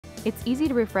It's easy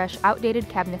to refresh outdated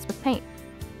cabinets with paint.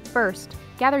 First,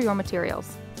 gather your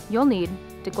materials. You'll need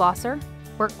deglosser,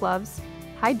 work gloves,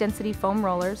 high-density foam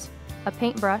rollers, a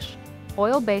paintbrush,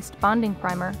 oil-based bonding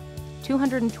primer,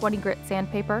 220 grit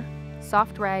sandpaper,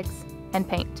 soft rags, and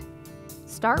paint.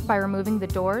 Start by removing the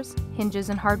doors, hinges,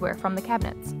 and hardware from the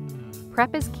cabinets.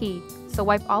 Prep is key, so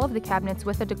wipe all of the cabinets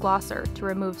with a deglosser to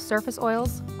remove surface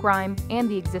oils, grime, and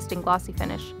the existing glossy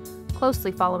finish,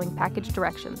 closely following package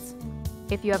directions.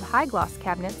 If you have high-gloss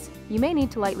cabinets, you may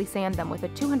need to lightly sand them with a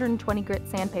 220 grit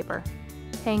sandpaper,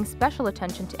 paying special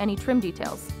attention to any trim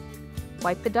details.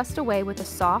 Wipe the dust away with a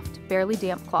soft, barely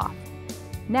damp cloth.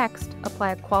 Next,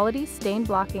 apply a quality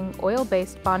stain-blocking,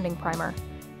 oil-based bonding primer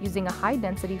using a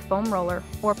high-density foam roller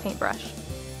or paintbrush.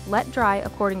 Let dry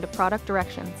according to product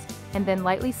directions, and then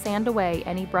lightly sand away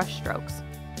any brush strokes.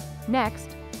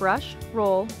 Next, brush,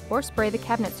 roll, or spray the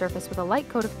cabinet surface with a light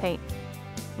coat of paint.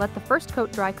 Let the first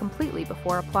coat dry completely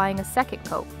before applying a second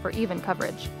coat for even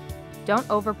coverage. Don't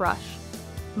overbrush.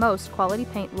 Most quality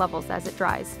paint levels as it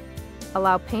dries.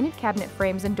 Allow painted cabinet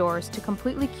frames and doors to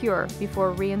completely cure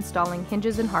before reinstalling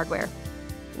hinges and hardware.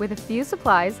 With a few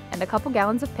supplies and a couple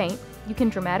gallons of paint, you can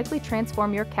dramatically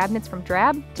transform your cabinets from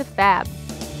drab to fab.